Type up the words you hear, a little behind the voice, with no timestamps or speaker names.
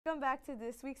Welcome back to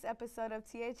this week's episode of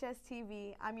Ths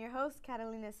Tv. I'm your host,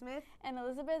 Catalina Smith. And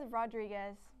Elizabeth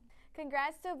Rodriguez.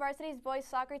 Congrats to Varsity's boys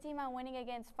soccer team on winning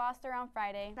against Foster on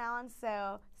Friday. Now on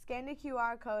sale. Scan the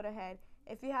QR code ahead.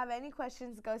 If you have any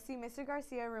questions, go see Mr.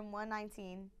 Garcia, room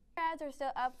 119. Ads are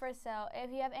still up for sale.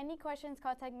 If you have any questions,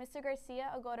 contact Mr.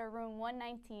 Garcia or go to room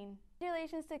 119.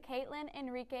 Congratulations to Caitlin,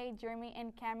 Enrique, Jeremy,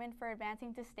 and Cameron for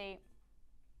advancing to state.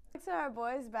 Thanks to our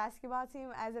boys basketball team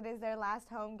as it is their last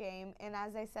home game and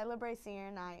as they celebrate senior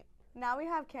night. Now we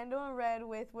have Kendall and Red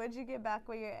with Would You Get Back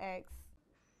With Your Ex?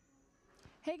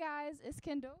 Hey guys, it's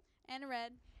Kendall And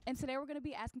Red. and today we're going to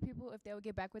be asking people if they would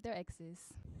get back with their exes.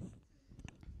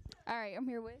 All right, I'm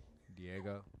here with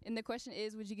Diego. and the question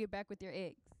is, would you get back with your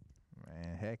ex?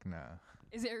 Man, heck nah.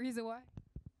 Is there a reason why?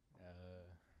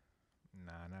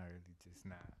 Nah, not really. Just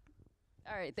nah.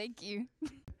 All right, thank you.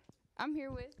 I'm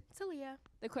here with Talia.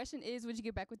 the question is, would you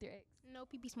get back with your ex? No,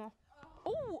 pee small.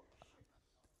 Oh,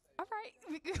 all right.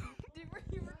 Were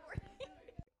you recording?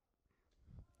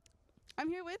 I'm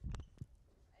here with,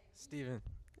 Steven.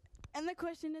 and the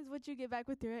question is, would you get back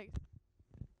with your ex?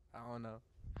 I don't know.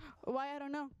 Why? I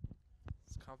don't know.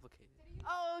 It's complicated.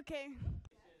 Oh, okay.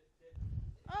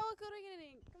 Oh, go to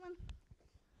getting. Come on.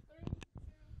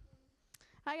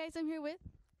 Hi guys, I'm here with,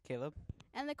 Caleb.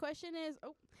 and the question is,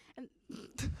 and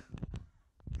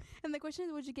and the question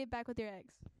is, would you get back with your ex?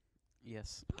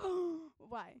 Yes,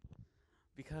 Why?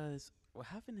 because what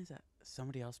happened is that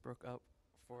somebody else broke up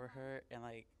for her, and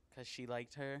cause she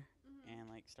liked her, and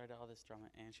started all this drama,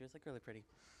 and she was really pretty.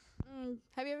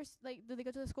 Have you ever did they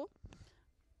go to the school?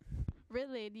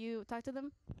 Really? Do you talk to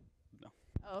them? No.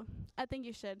 Oh, I think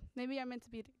you should. Maybe you're meant to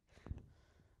be.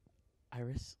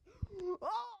 Iris. Oh,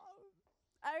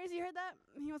 Iris, you heard that?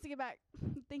 He wants to get back.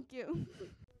 Thank you.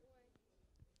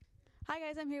 Hi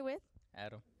guys, I'm here with,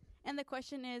 Adam. and the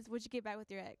question is, would you get back with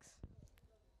your ex?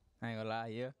 I ain't gonna lie,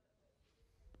 yeah.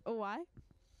 Oh, why?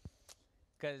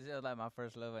 Because it was like my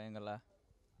first love, I ain't gonna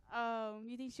lie.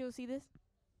 You think she'll see this?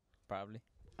 Probably.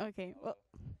 Okay.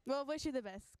 Well, wish you the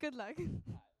best. Good luck.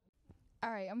 All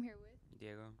right, I'm here with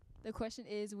Diego. the question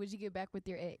is, would you get back with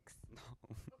your ex?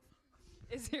 No.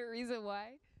 Is there a reason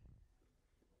why?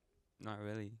 Not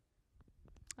really.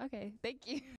 Okay, thank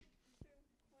you.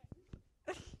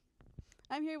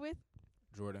 I'm here with,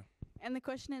 Jordan. and the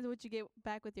question is, would you get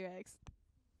back with your ex?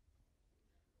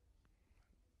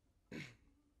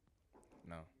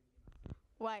 No.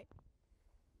 Why?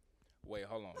 Wait,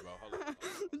 hold on, bro. Hold on.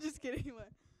 Just kidding. What?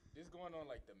 This going on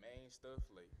the main stuff,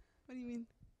 What do you mean?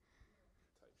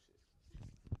 type shit.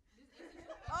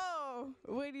 Oh,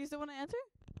 wait. Do you still want to answer?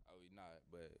 Oh, we not,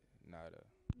 but not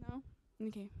No.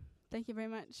 Okay. Thank you very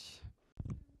much.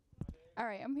 All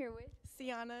right, I'm here with,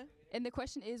 Sienna. and the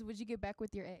question is, would you get back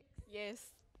with your ex?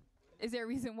 Yes. Is there a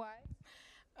reason why?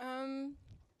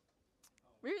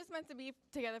 We're just meant to be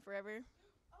together forever.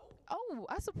 Oh,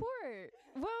 I support.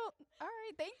 Well, all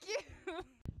right, thank you.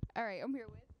 All right, I'm here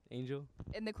with, Angel.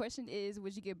 and the question is,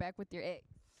 would you get back with your ex?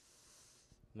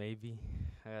 Maybe.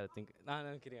 I gotta think. No,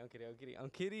 I'm kidding.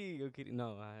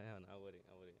 No, I wouldn't.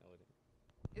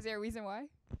 Is there a reason why?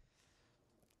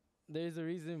 There's a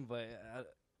reason, but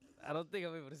I don't think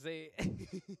I'm able to say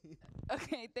it.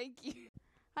 Okay, thank you.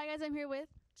 Hi guys, I'm here with,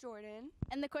 Jordan.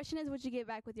 and the question is, would you get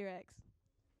back with your ex?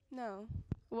 No.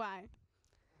 Why?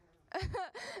 Cause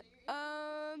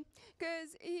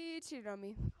he cheated on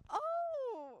me.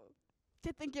 Oh.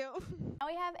 Okay, thank you. Now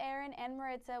we have Aaron and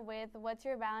Maritza with What's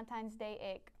Your Valentine's Day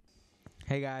Ick?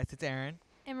 Hey guys, it's Aaron.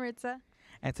 And Maritza.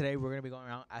 And today we're gonna be going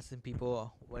around asking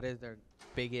people what is their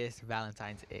biggest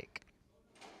Valentine's ick.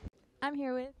 I'm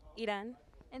here with Iran.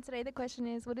 and today the question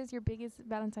is, what is your biggest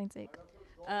Valentine's ick?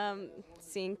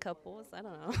 Seeing couples. I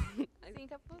don't know. Seeing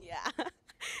couples? Yeah.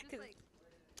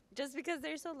 Just because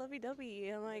they're so lovey-dovey.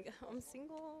 I'm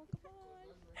single. Come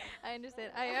on. I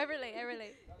understand. I relate.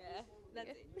 Yeah, that's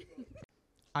it.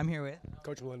 I'm here with,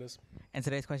 Coach Melendez. and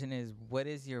today's question is, what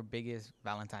is your biggest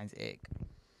Valentine's ick?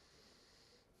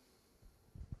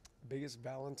 Biggest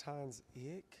Valentine's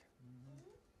ick?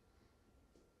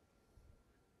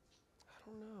 I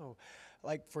don't know.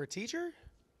 For a teacher?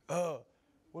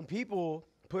 When people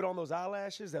put on those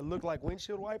eyelashes that look like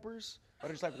windshield wipers,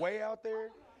 but are just way out there,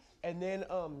 and then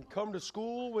come to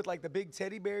school with the big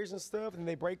teddy bears and stuff, and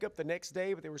they break up the next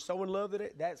day, but they were so in love with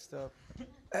it, that stuff.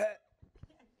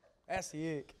 That's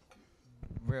the ick.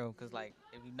 Real, because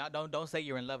if you don't say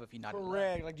you're in love if you're not in love.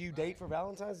 Correct. Do you date for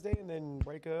Valentine's Day and then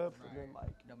break up, and then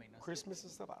Don't make no Christmas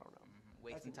and stuff? I don't know.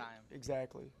 Wasting time.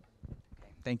 Exactly.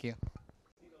 Okay, thank you.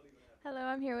 Hello,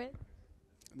 I'm here with,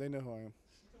 They know who I am.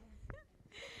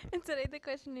 and today the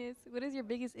question is, what is your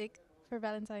biggest ick for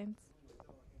Valentine's?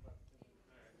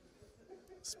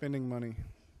 Spending money.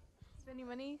 Any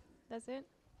money? That's it?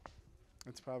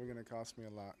 It's probably going to cost me a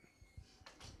lot.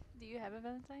 Do you have a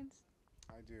Valentine's?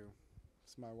 I do.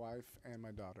 It's my wife and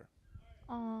my daughter.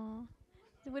 Aww.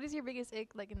 What is your biggest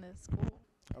ick like in the school?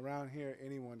 Around here,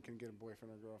 anyone can get a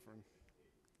boyfriend or girlfriend.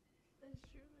 That's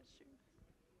true, that's true.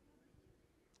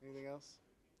 Anything else?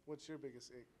 What's your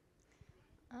biggest ick?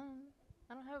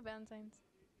 I don't have a Valentine's.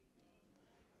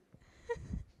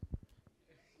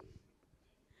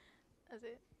 That's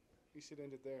it. You should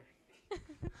end it there.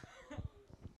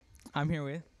 I'm here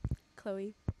with.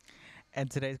 Chloe. And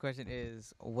today's question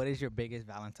is, what is your biggest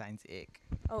Valentine's ick?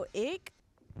 Oh, ick?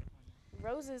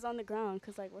 Roses on the ground,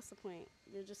 because, like, what's the point?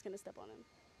 You're just going to step on them.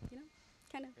 You know?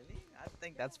 Kind of. Really? I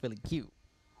think that's really cute.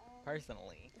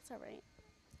 Personally. It's all right.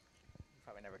 You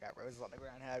probably never got roses on the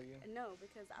ground, have you? No,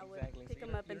 because I would Exactly. pick So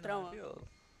them up and throw them. them.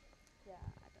 Yeah,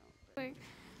 I don't.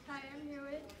 Hi, I'm here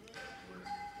with.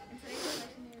 And today's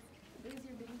question is, what is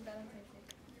your biggest Valentine's Day?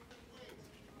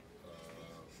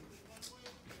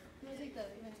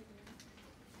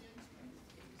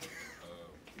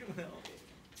 You want to take the?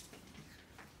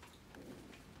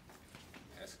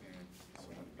 Asking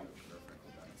someone to be a girlfriend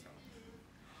on Valentine's.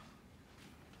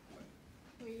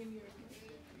 What are you gonna do?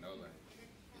 No, like,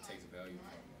 it takes value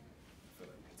from them. I feel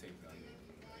like it takes value from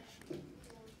the relationship.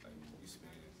 Like, you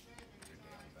spend your day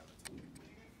on Valentine's.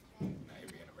 Not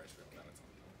every anniversary on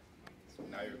Valentine's.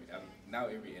 Now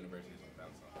every anniversary is on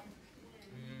Valentine's.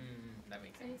 That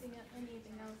makes sense. Anything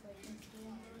else like in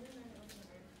school?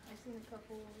 I've seen a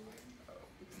couple.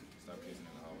 Stop kissing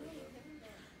in the hallway, bro.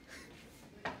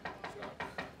 Stop.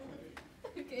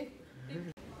 Okay.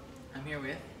 I'm here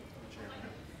with.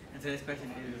 And today's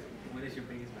question is, what is your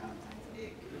biggest Valentine's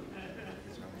ick?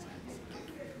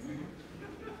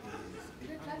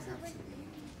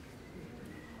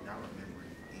 Y'all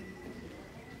remembering anything.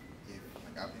 If,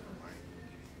 like, I've been reminding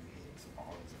kids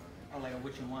all the time. Oh, like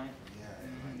what you want? Yeah.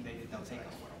 Mm-hmm. They just don't take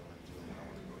That's them. what I want to do. When I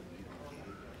want to go to eat, I don't get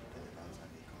it. And then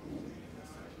Valentine's Day comes, and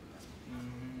that's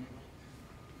Mm-hmm.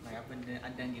 Like I've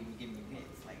done giving you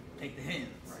hints. Like take the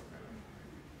hints. right.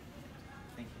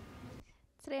 Thank you.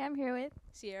 Today I'm here with.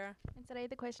 Sierra. And today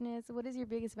the question is, what is your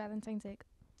biggest Valentine's ick?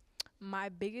 My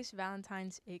biggest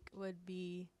Valentine's ick would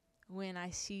be when I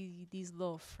see these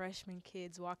little freshman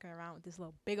kids walking around with this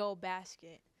little big old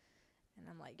basket. And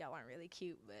I'm like, y'all aren't really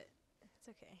cute, but it's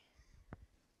okay.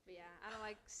 But yeah, I don't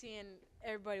like seeing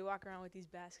everybody walk around with these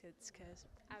baskets because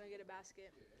I don't get a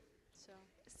basket.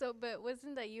 So, but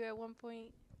wasn't that you at one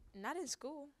point? Not in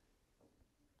school.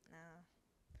 Nah.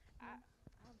 I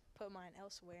put mine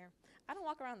elsewhere. I don't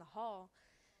walk around the hall.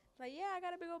 Like, yeah, I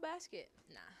got a big old basket.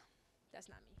 Nah, that's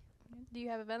not me. Do you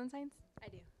have a Valentine's? I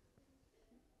do.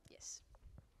 Yes.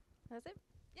 That's it?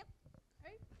 Yep. All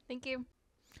right. Thank you.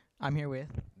 I'm here with.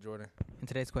 Jordan. And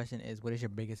today's question is, what is your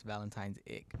biggest Valentine's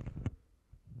ick?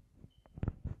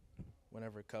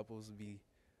 Whenever couples be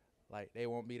like they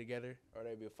won't be together or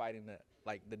they be fighting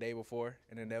the day before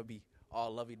and then they'll be all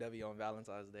lovey-dovey on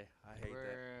Valentine's Day. I hate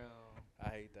that. I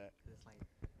hate that. It's like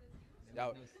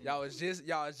Y'all was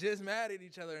just mad at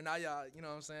each other and now y'all, you know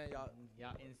what I'm saying?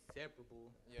 y'all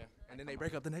inseparable. Yeah. And then they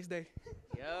break up the next day.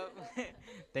 Yep.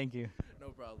 Thank you. No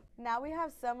problem. Now we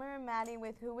have Summer and Maddie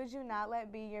with Who Would You Not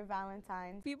Let Be Your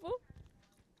Valentine? People?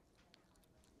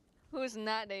 Who's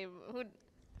not they? Who?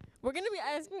 We're gonna be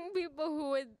asking people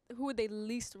who would they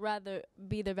least rather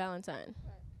be their Valentine.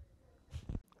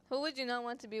 Who would you not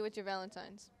want to be with your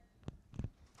Valentines?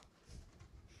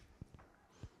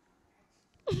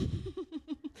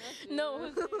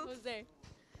 No, Jose.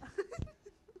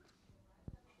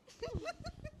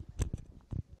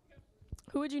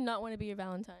 Who would you not want to be your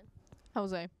Valentine?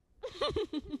 Jose.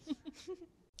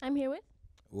 I'm here with.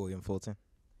 William Fulton.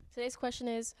 Today's question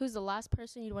is, who's the last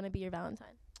person you'd want to be your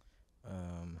Valentine?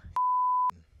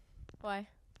 Why?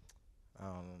 I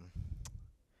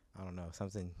don't know.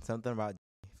 Something about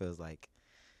feels like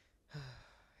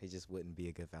he just wouldn't be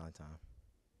a good Valentine.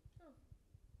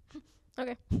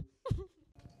 Okay.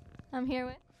 I'm here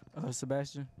with.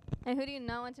 Sebastian. And who do you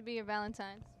not want to be your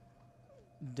Valentine's?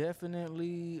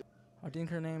 Definitely. I think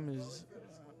her name is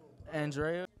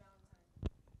Andrea.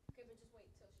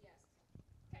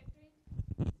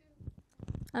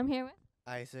 I'm here with.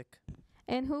 Isaac.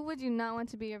 And who would you not want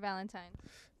to be your Valentine?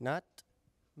 Not.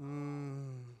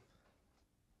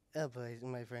 Oh boy, is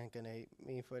my friend gonna hate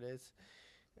me for this.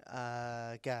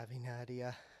 Gabby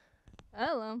Nadia.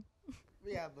 Hello.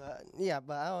 Yeah,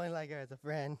 but I only like her as a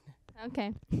friend.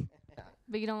 Okay.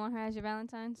 But you don't want her as your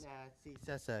Valentine's? Nah, she's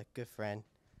just a good friend.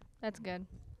 That's good.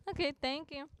 Okay,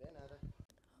 thank you.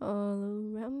 All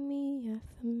around me a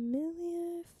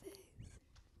familiar face.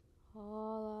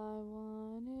 All I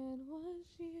wanted was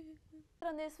you.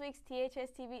 On this week's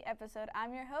THS TV episode,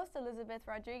 I'm your host, Elizabeth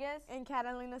Rodriguez. And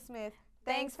Catalina Smith.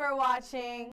 Thanks for watching.